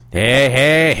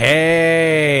Hey.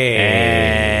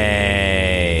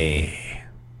 Hey.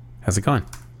 How's it going?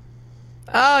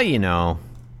 Oh, you know.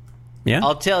 Yeah?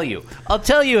 I'll tell you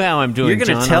how I'm doing, You're going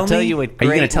John. to tell I'll tell me? you at Are you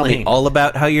great going to tell me length. all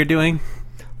about how you're doing?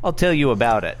 I'll tell you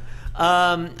about it.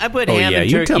 I put Oh, ham yeah,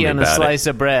 and you tell turkey me on a about slice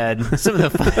of bread. Some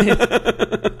of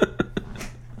the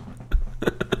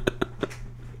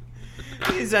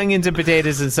These onions and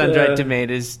potatoes and sun-dried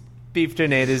tomatoes, beef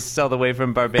tornadoes all the way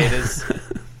from Barbados.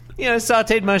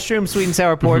 Sautéed mushroom, sweet and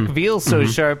sour pork, veal so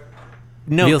sharp.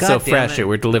 No, Veal so goddamn fresh it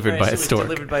were delivered by a stork.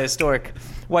 Delivered by a stork.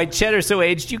 White cheddar so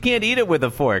aged you can't eat it with a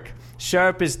fork.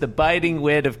 Sharp is the biting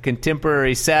wit of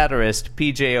contemporary satirist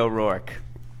P.J. O'Rourke.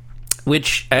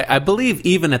 Which I believe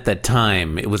even at that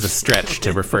time it was a stretch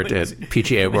to refer to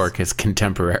P.J. O'Rourke as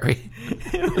contemporary.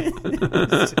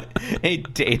 A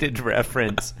dated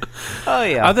reference. Oh,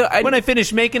 yeah. Although when I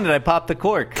finished making it, I popped the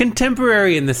cork.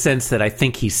 Contemporary in the sense that I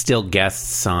think he still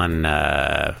guests on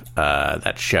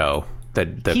that show,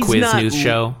 the He's quiz not news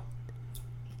show.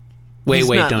 Wait, He's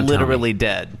not don't literally tell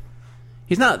me. dead.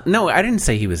 He's not. No, I didn't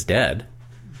say he was dead.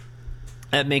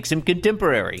 That makes him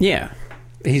contemporary. Yeah,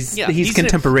 he's he's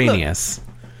contemporaneous.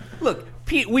 Look,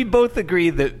 we both agree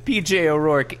that P.J.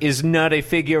 O'Rourke is not a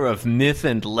figure of myth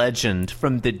and legend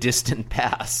from the distant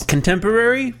past.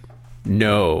 Contemporary?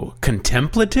 No.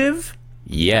 Contemplative?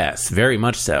 Yes, very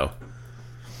much so.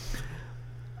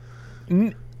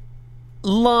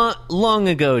 Long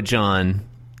ago, John,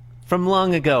 from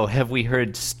long ago have we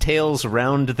heard tales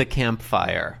round the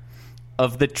campfire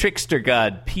of the trickster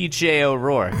god P.J.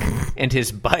 O'Rourke and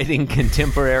his biting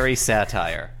contemporary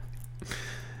satire.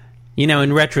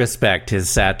 In retrospect, his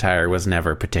satire was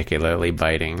never particularly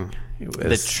biting. It was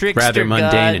The trickster rather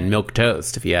mundane god, and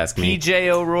milquetoast, if you ask me. P.J.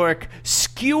 O'Rourke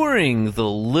skewering the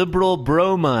liberal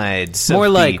bromides. More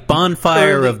of like the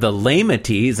Bonfire early- of the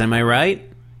Lamities, am I right?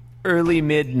 early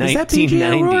mid-1990s. Is that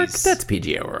P.J. O'Rourke? That's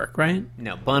P.J. O'Rourke, right?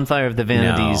 No, Bonfire of the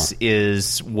Vanities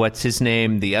is, what's his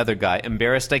name? The other guy.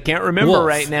 Embarrassed I can't remember Wolf.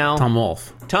 right now. Tom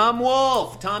Wolfe. Tom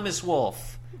Wolfe. Thomas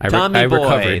Wolfe. I Tommy Boy.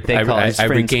 recovered. They call his I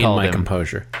friends regained called my him.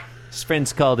 composure. His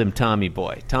friends called him Tommy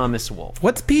Boy. Thomas Wolfe.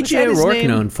 What's P.J. that his O'Rourke name?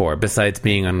 known for, besides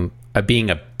being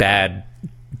a bad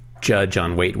judge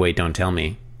on Wait, Don't Tell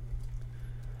Me?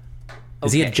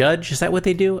 Is he a Okay. judge? Is that what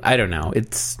they do? I don't know.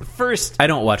 First, I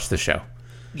don't watch the show.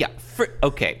 yeah.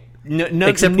 Okay. No,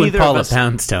 Except when neither Paula of us,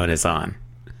 Poundstone is on.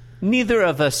 Neither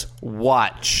of us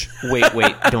watch Wait,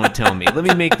 Don't Tell Me. Let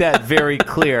me make that very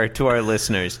clear to our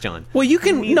listeners, John. Well, you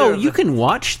can Neither of you us- can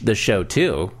watch the show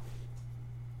too.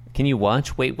 Can you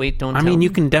watch Wait, Don't I Tell mean, Me? you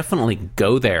can definitely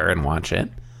go there and watch it.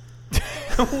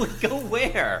 Go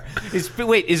where? Is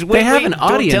Wait, They have an Don't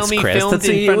audience, Tell Me Chris. filmed That's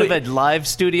in front of a live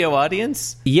studio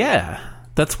audience? Yeah,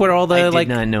 that's where all I the did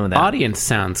not know that. audience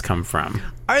sounds come from.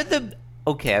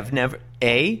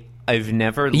 Okay, I've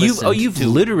never listened You've to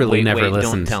literally Wait, never Wait,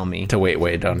 listened Don't Tell Me. to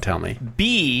Wait, Don't Tell Me.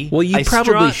 B, Well, you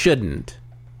probably shouldn't.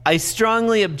 I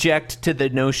strongly object to the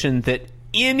notion that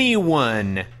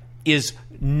anyone is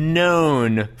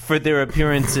known for their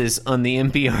appearances on the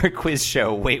NPR quiz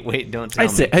show. Wait, Don't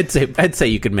Tell Me. I'd say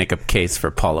you could make a case for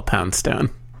Paula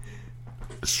Poundstone.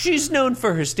 She's known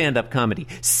for her stand-up comedy.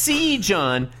 C,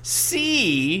 John,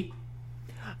 C.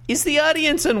 Is the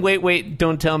audience on Wait,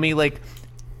 Don't Tell Me like...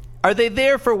 Are they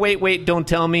there for Wait, Don't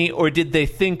Tell Me, or did they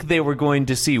think they were going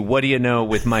to see What Do You Know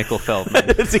with Michael Feldman?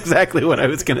 That's exactly what I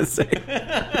was going to say.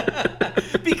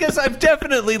 Because I've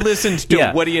definitely listened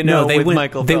to What Do You Know with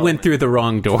Michael They Feldman. went through the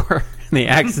wrong door. They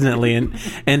accidentally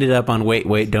ended up on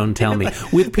Wait, Don't Tell Me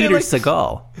with Peter like-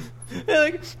 Segal. They're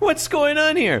like, what's going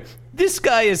on here? This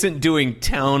guy isn't doing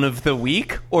Town of the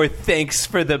Week or Thanks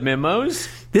for the Memos.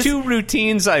 Two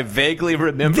routines I vaguely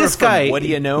remember This from guy- What Do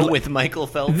You Know with Michael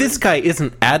Feldman. This guy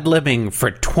isn't ad-libbing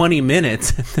for 20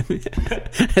 minutes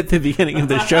at the beginning of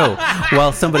the show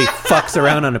while somebody fucks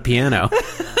around on a piano.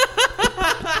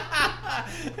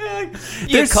 You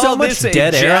There's call so much this a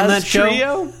dead air on that jazz show.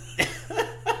 trio?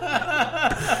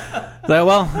 Well,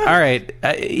 all right.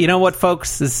 You know what,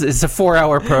 folks? This is a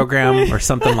 4-hour program or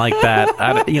something like that.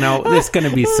 There's going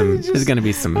to be some. There's going to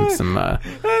be some That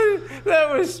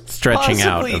was stretching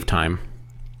out of time.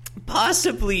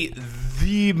 Possibly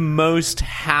the most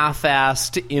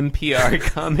half-assed NPR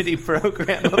comedy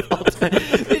program of all time.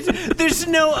 There's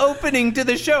no opening to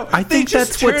the show. I think They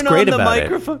just that's what's turn great on the about it.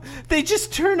 microphone. They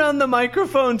just turn on the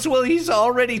microphones while he's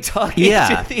already talking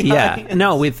Yeah, to the yeah. audience.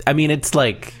 No, it's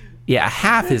like,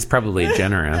 half is probably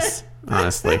generous,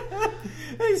 honestly.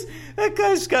 That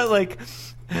guy's got like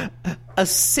a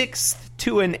sixth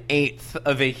to an eighth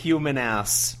of a human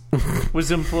ass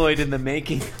was employed in the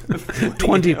making of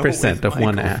 20% of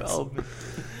one ass.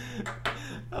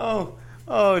 Oh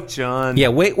Oh, John. Yeah,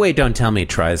 Wait, Don't Tell Me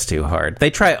tries too hard. They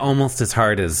try almost as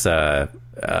hard as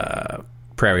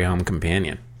Prairie Home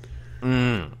Companion.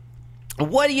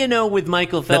 What do you know with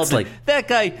Michael Feldman?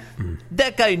 That's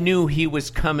that guy knew he was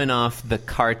coming off the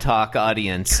Car Talk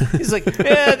audience. He's like,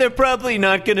 yeah, they're probably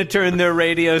not going to turn their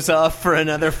radios off for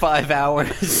another 5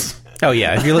 hours. Oh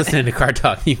yeah, if you're listening to Car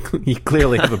Talk, you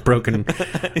clearly have a broken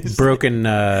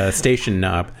station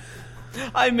knob.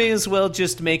 I may as well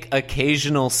just make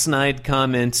occasional snide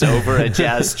comments over a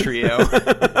jazz trio.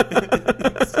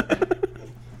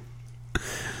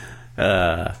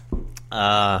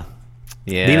 Yeah,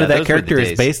 you know that character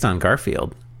is based on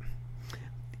Garfield.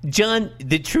 John,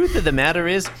 the truth of the matter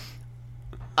is,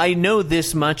 I know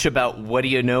this much about What Do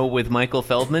You Know with Michael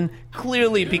Feldman,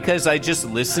 clearly because I just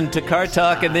listened to Car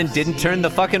Talk and then didn't turn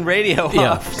the fucking radio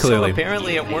off. Clearly. So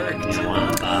apparently it worked.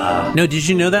 No, did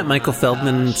you know that Michael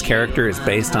Feldman's character is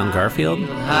based on Garfield?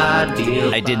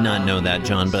 I did not know that,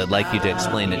 John, but I'd like you to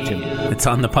explain it to me. It's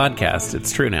on the podcast.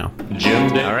 It's true now.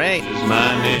 All right.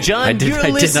 John, I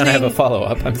did not have a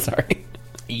follow-up. I'm sorry.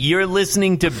 You're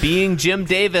listening to Being Jim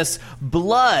Davis,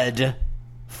 Blood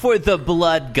for the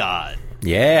Blood God.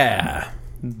 Yeah.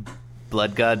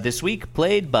 Blood God this week,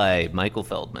 played by Michael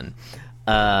Feldman.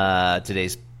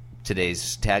 Today's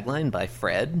tagline by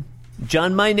Fred.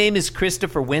 John, my name is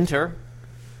Christopher Winter,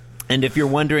 and if you're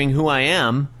wondering who I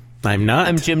am, I'm not.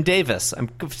 I'm Jim Davis. I'm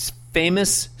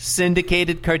famous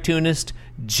syndicated cartoonist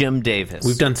Jim Davis.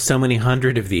 We've done so many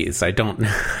hundred of these. I don't.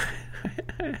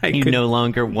 No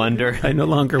longer wonder. I no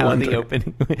longer wonder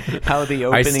how the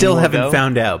opening. I still haven't go.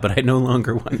 found out, but I no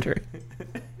longer wonder.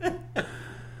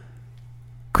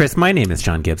 Chris, my name is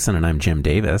John Gibson, and I'm Jim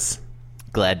Davis.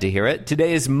 Glad to hear it.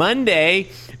 Today is Monday,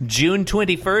 June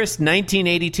 21st,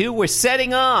 1982. We're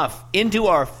setting off into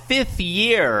our 5th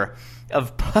year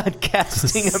of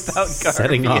podcasting about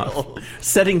Garfield.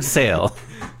 Setting sail.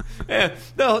 The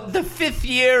 5th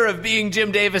year of Being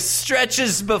Jim Davis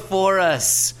stretches before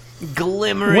us,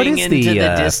 glimmering into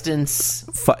the distance.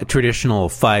 Traditional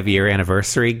 5-year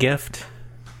anniversary gift?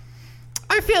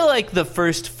 I feel like the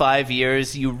first 5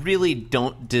 years, you really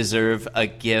don't deserve a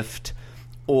gift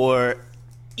or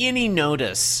any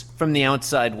notice from the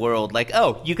outside world. Like,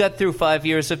 oh, you got through 5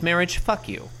 years of marriage? Fuck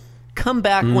you. Come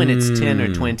back when it's 10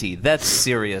 or 20. That's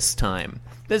serious time.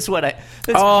 That's what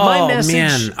my message.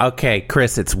 Man. Okay,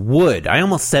 Chris, it's wood. I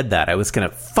almost said that. I was going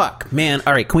to... Fuck, man.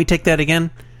 All right, can we take that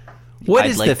again? What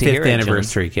is the 5th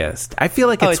anniversary gift? I feel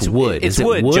like it's wood. It's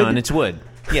wood, John. It's wood.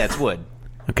 Yeah, it's wood.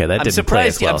 Okay, that didn't play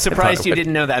as well. I'm surprised you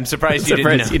didn't know that. I'm surprised you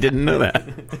didn't know that.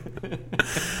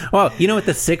 Well, you know what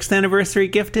the 6th anniversary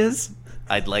gift is?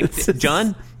 I'd like to.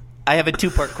 John, I have a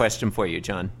 2-part question for you,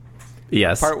 John.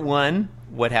 Yes. Part 1,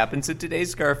 what happens at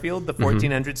today's Garfield, the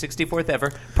 1464th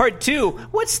ever? Part 2,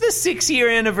 what's the 6-year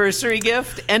anniversary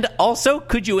gift? And also,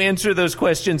 could you answer those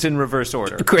questions in reverse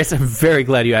order? Chris, I'm very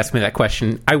glad you asked me that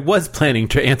question. I was planning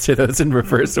to answer those in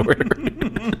reverse order.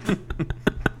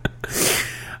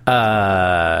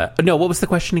 No, what was the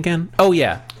question again? Oh,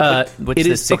 yeah. What's the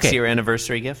 6-year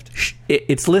anniversary gift?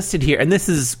 It's listed here, and this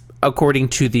is according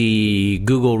to the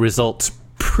Google results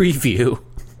preview.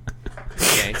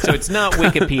 Okay, so it's not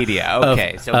Wikipedia.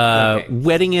 Okay.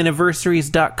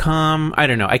 Weddinganniversaries.com. I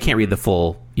don't know. I can't read the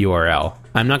full URL.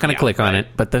 I'm not going to click on it,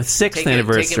 but the 6th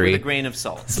anniversary take it with a grain of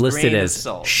salt. is listed as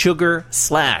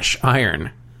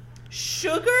sugar/iron.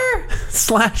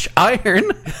 Sugar/iron?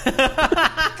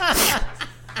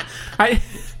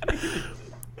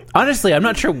 Honestly, I'm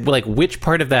not sure which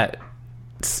part of that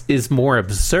is more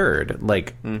absurd.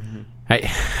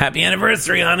 Happy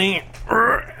anniversary, honey.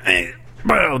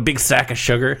 Big sack of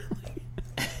sugar.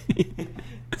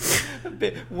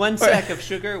 One sack of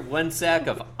sugar, one sack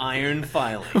of iron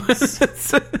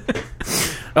filings.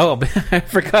 Oh, I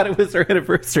forgot it was our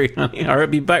anniversary, honey. I'll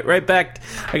be right back.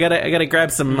 I gotta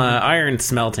grab some iron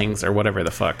smeltings or whatever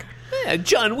the fuck. Yeah,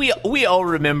 John, we all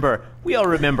remember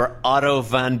Otto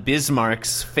von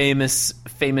Bismarck's famous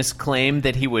claim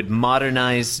that he would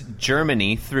modernize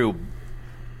Germany through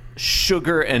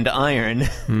sugar and iron.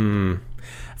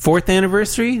 4th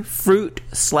anniversary,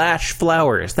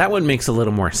 fruit/flowers. That one makes a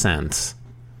little more sense.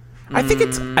 I think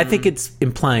it's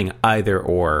implying either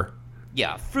or.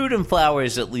 Yeah, fruit and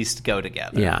flowers at least go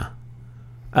together. Yeah.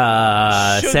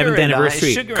 7th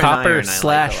anniversary,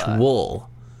 copper/wool.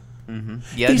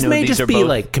 Yeah, these may just be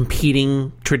both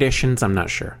competing traditions. I'm not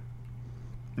sure.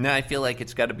 No, I feel like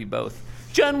it's got to be both.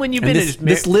 John, when you've been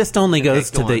this list only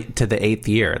goes to the 8th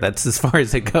year. That's as far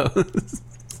as it goes.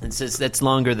 It says that's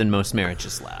longer than most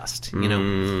marriages last. You know,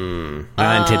 in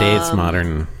today's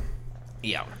modern.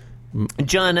 Yeah,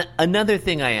 John. Another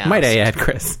thing I asked. Might I add,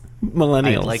 Chris?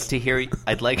 Millennials. I'd like to hear.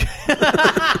 I'd like.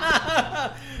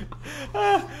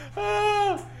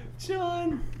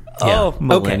 John. Yeah. Oh,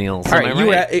 millennials. Okay. All right, Am I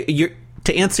right? you're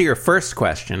to answer your first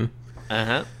question,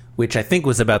 which I think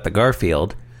was about the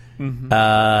Garfield. In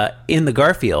the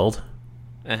Garfield,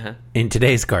 in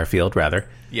today's Garfield, rather.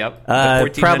 Yep.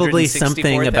 Probably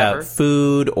something about ever.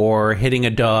 food or hitting a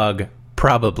dog.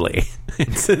 Probably.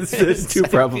 There's two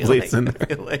probablys in there. I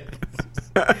feel like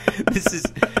this is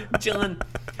John.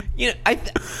 You know,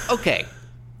 okay.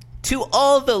 To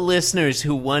all the listeners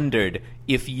who wondered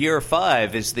if year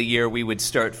 5 is the year we would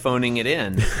start phoning it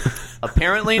in,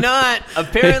 apparently not.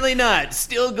 Apparently not.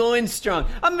 Still going strong.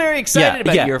 I'm very excited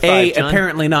about year 5. A, John.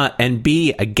 apparently not, and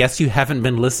B, I guess you haven't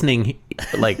been listening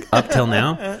like up till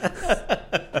now.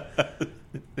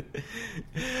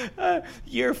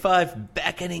 Year 5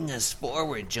 beckoning us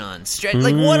forward, John.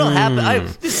 Like, what'll happen?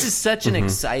 This is such an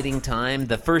exciting time.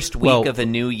 The first week of a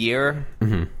new year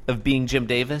of being Jim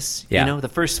Davis. Yeah. You know, the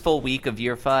first full week of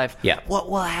year 5. Yeah. What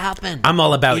will happen? I'm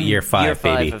all about in year 5, year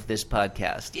 5 baby. of this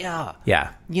podcast. Yeah.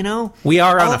 Yeah. You know? We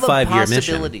are on all a the 5-year mission.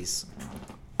 possibilities.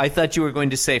 I thought you were going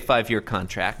to say 5-year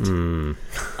contract. The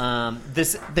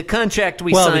contract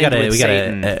we signed with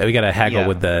Satan. We gotta haggle Yeah.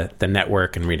 with the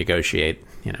network and renegotiate.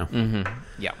 You know.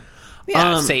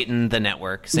 Yeah. Satan, the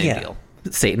network, same deal.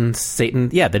 Satan.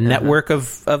 Yeah, the network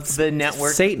of The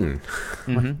network. Satan.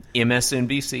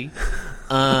 MSNBC.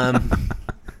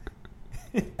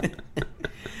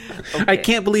 I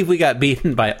can't believe we got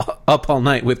beaten by Up All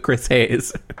Night with Chris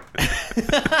Hayes.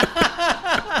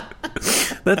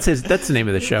 That's the name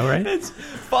of the show, right? It's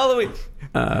following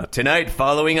tonight.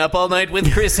 Following Up All Night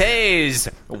with Chris Hayes.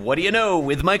 What do you know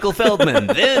with Michael Feldman?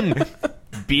 Then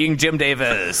being Jim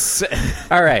Davis.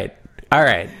 All right.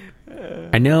 I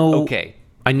know. Okay.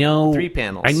 I know. 3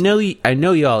 panels. I know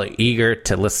y'all are eager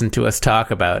to listen to us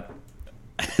talk about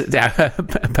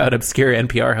obscure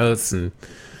NPR hosts and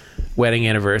wedding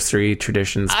anniversary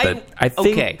traditions, but I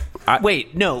think. Okay.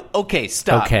 Wait. No. Okay.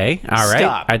 Stop. Okay. All right.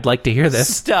 Stop. I'd like to hear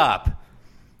this. Stop.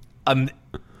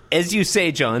 As you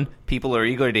say, John, people are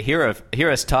eager to hear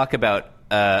us talk about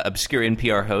obscure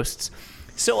NPR hosts.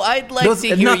 So I'd like to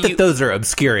hear not you. that those are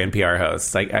obscure NPR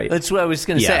hosts. That's what I was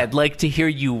going to say. Yeah. I'd like to hear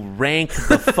you rank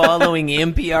the following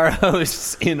NPR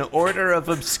hosts in order of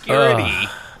obscurity: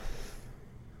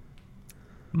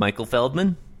 Michael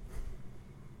Feldman,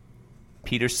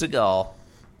 Peter Segal,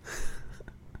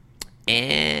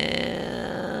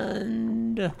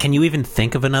 and Can you even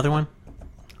think of another one?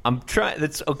 I'm trying.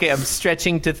 That's okay. I'm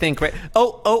stretching to think. Right.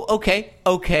 Okay.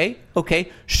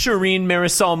 Shireen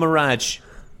Marisol Meraji.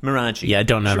 Yeah, I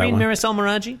don't know that Shireen one. Marisol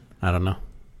Meraji. I don't know.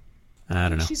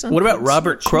 She's on What about Code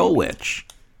Robert Switch, Krulwich?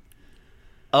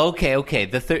 Okay.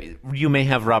 You may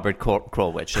have Robert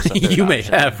Krulwich. as a third You may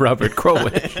option. have Robert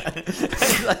Krulwich.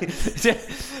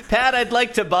 Pat, I'd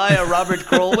like to buy a Robert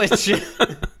Krulwich.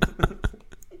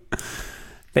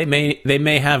 They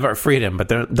may have our freedom, but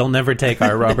they'll never take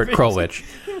our Robert Krulwich.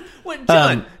 What,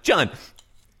 John,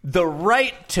 the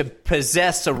right to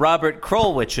possess a Robert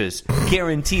Krulwich's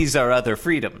guarantees our other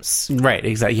freedoms. Right,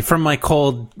 exactly. From my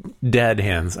cold, dead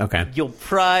hands. Okay. You'll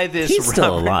pry this. He's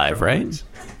still Robert alive, Krulwich. right?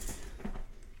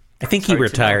 I think he hard to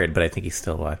retired, but I think he's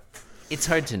still alive. It's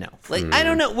hard to know. I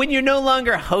don't know. When you're no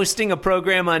longer hosting a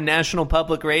program on National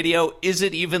Public Radio, is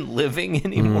it even living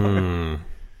anymore?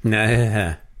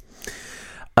 Nah.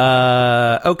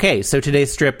 Okay, so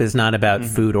today's strip is not about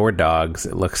food or dogs,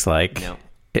 it looks like. No.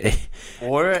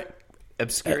 Or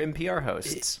obscure NPR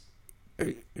hosts.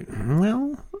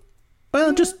 Well,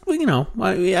 just,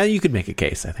 you could make a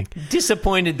case, I think.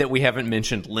 Disappointed that we haven't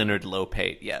mentioned Leonard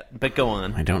Lopate yet, but go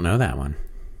on. I don't know that one.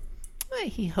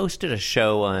 He hosted a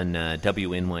show on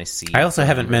WNYC. I also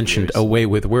haven't mentioned years. Away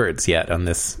with Words yet on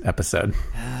this episode.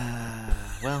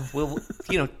 Well,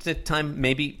 the time,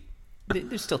 maybe,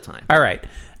 there's still time. All right.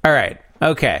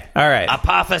 Okay. All right.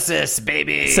 Apophysis,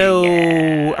 baby! So,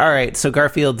 all right. So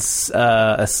Garfield's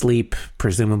asleep,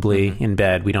 presumably in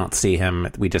bed. We don't see him.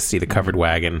 We just see the covered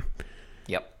wagon.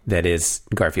 Yep. That is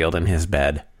Garfield in his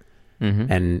bed.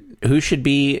 Mm-hmm. And who should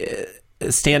be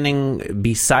standing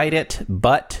beside it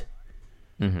but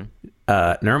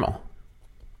Nermal?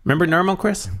 Remember Nermal,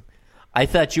 Chris? I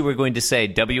thought you were going to say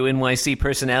WNYC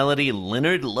personality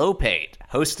Leonard Lopate,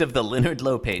 host of the Leonard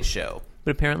Lopate Show.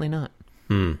 But apparently not.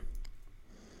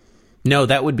 No,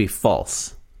 that would be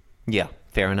false. Yeah,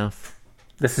 fair enough.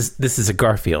 This is a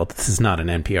Garfield. This is not an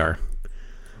NPR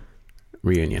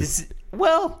reunion.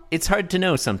 Well, it's hard to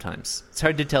know sometimes. It's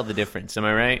hard to tell the difference. Am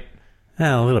I right?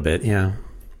 A little bit, yeah.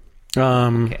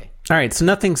 Okay. All right, so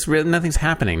nothing's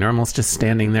happening. Normal's just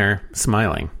standing there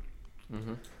smiling.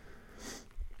 Mm-hmm.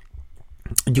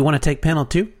 Do you want to take panel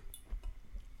 2?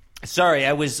 Sorry,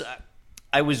 I was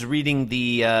reading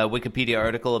the Wikipedia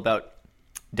article about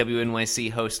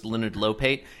WNYC host Leonard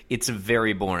Lopate. It's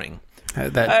very boring.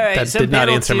 That did not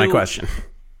answer my question.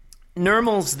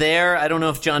 Nermal's there. I don't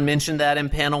know if John mentioned that in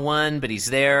panel 1, but he's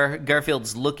there.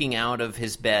 Garfield's looking out of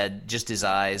his bed, just his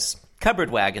eyes. Covered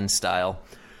wagon style.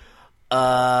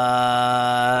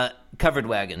 Covered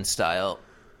wagon style.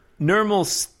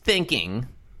 Nermal's thinking,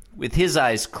 with his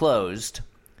eyes closed,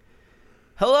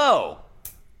 "Hello,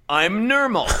 I'm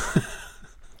Nermal,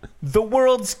 the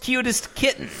world's cutest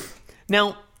kitten."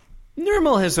 Now,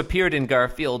 Nermal has appeared in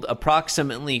Garfield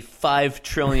approximately 5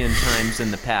 trillion times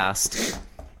in the past.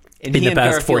 And in the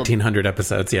past Garfield, 1,400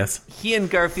 episodes, yes. He and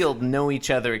Garfield know each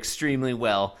other extremely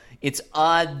well. It's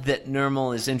odd that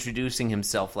Nermal is introducing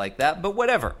himself like that, but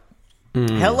whatever.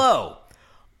 Hello,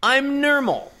 I'm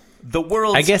Nermal, the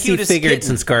world's I guess he cutest figured kitten.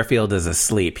 since Garfield is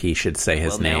asleep, he should say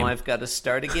his name. Now I've got to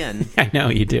start again. I know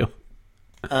you do.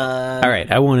 All right,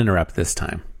 I won't interrupt this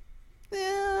time.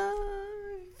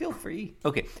 Feel free.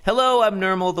 Okay. Hello, I'm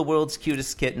Nermal, the world's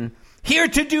cutest kitten. Here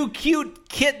to do cute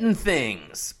kitten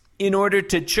things in order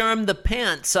to charm the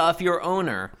pants off your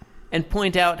owner and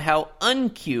point out how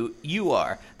uncute you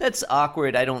are. That's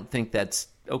awkward. I don't think that's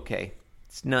okay.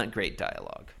 It's not great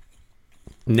dialogue.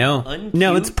 No. Uncute?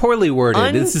 No, it's poorly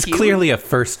worded. This is Uncute? clearly a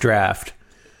first draft.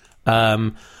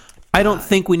 I don't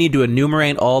think we need to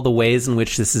enumerate all the ways in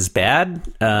which this is bad.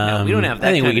 No, we don't have that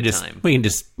I think kind we of can time. We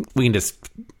can just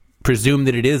presume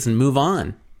that it is and move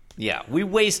on. Yeah, we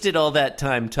wasted all that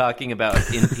time talking about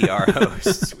NPR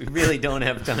hosts. We really don't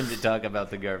have time to talk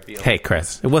about the Garfield. Hey,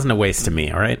 Chris, it wasn't a waste to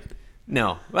me, all right?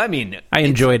 No, I mean... I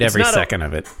enjoyed every not second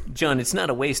of it. John, it's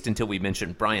not a waste until we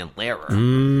mention Brian Lehrer.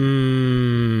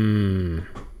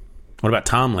 What about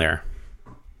Tom Lehrer?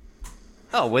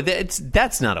 Oh, well,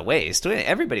 that's not a waste.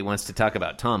 Everybody wants to talk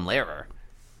about Tom Lehrer.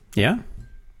 Yeah?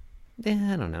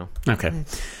 I don't know. Okay.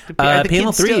 Are the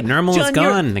Panel kids 3, still- Nermal is John,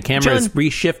 gone. The camera has John-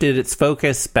 reshifted its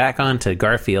focus back onto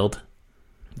Garfield.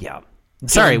 Yeah.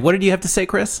 Sorry, what did you have to say,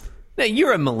 Chris? Now,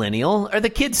 you're a millennial. Are the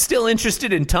kids still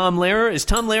interested in Tom Lehrer? Is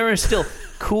Tom Lehrer still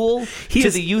cool to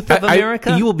the youth of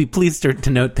America? You will be pleased to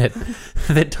note that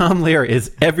Tom Lehrer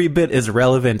is every bit as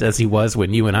relevant as he was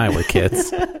when you and I were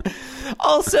kids.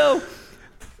 Also,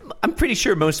 I'm pretty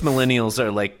sure most millennials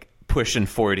are like pushing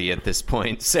 40 at this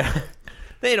point, so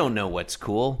they don't know what's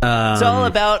cool. It's all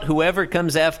about whoever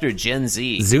comes after Gen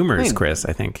Z. Zoomers, Chris,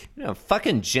 I think.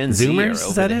 Fucking Gen Z Zoomers? are Is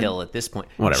over that the it? hill at this point.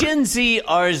 Whatever. Gen Z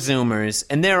are Zoomers,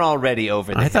 and they're already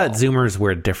over the hill. I thought Zoomers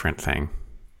were a different thing.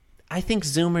 I think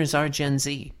Zoomers are Gen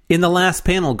Z. In the last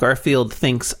panel, Garfield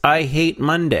thinks, I hate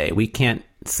Monday. We can't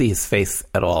see his face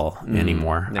at all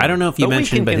anymore. no. I don't know if you But we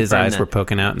mentioned, can but his confirm eyes that. were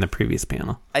poking out in the previous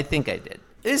panel. I think I did.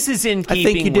 This is in I think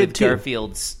keeping you did with too.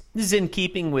 Garfield's. This is in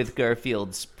keeping with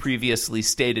Garfield's previously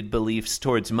stated beliefs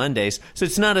towards Mondays. So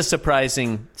it's not a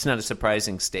surprising. It's not a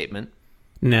surprising statement.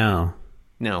 No.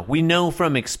 No, we know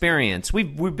from experience.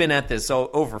 We've been at this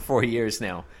over 4 years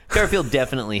now. Garfield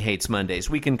definitely hates Mondays.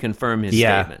 We can confirm his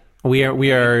Yeah. statement. We are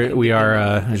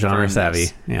genre confirm savvy.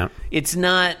 this. Yeah. It's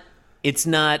not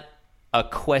a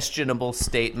questionable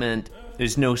statement.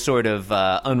 There's no sort of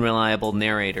unreliable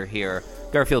narrator here.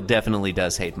 Garfield definitely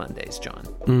does hate Mondays,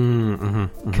 John.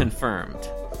 Confirmed.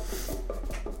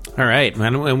 All right.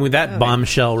 And with that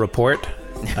bombshell report,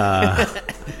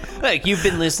 Like, you've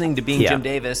been listening to Being Yeah. Jim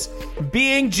Davis.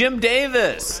 Being Jim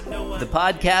Davis, the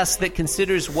podcast that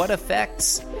considers what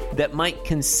effects that might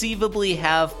conceivably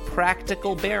have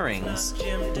practical bearings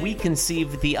we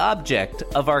conceive the object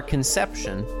of our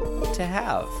conception to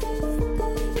have.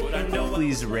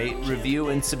 Please rate, review,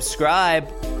 and subscribe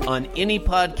on any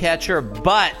podcatcher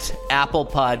but Apple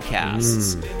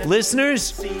Podcasts.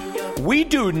 Listeners, we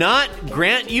do not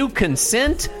grant you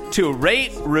consent to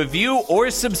rate, review, or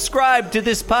subscribe to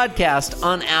this podcast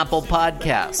on Apple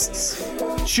Podcasts.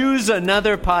 Choose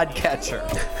another podcatcher.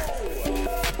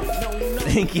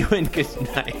 Thank you and good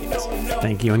night.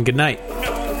 thank you and good night.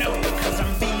 Cause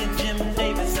I'm being Jim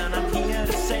Davis and I'm here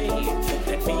to say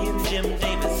that being Jim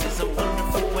Davis is a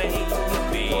wonderful way to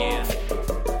be.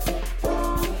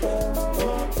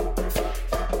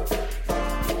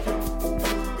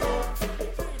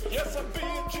 Yes, I'm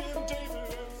being Jim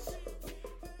Davis.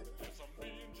 Yes, I'm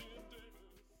being Jim Davis.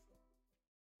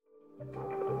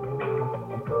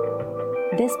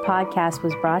 This podcast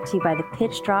was brought to you by the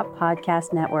Pitch Drop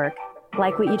Podcast Network.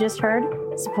 Like what you just heard?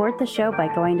 Support the show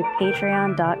by going to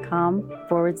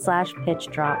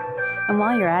patreon.com/pitchdrop. And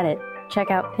while you're at it,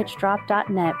 check out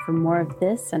pitchdrop.net for more of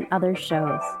this and other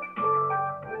shows.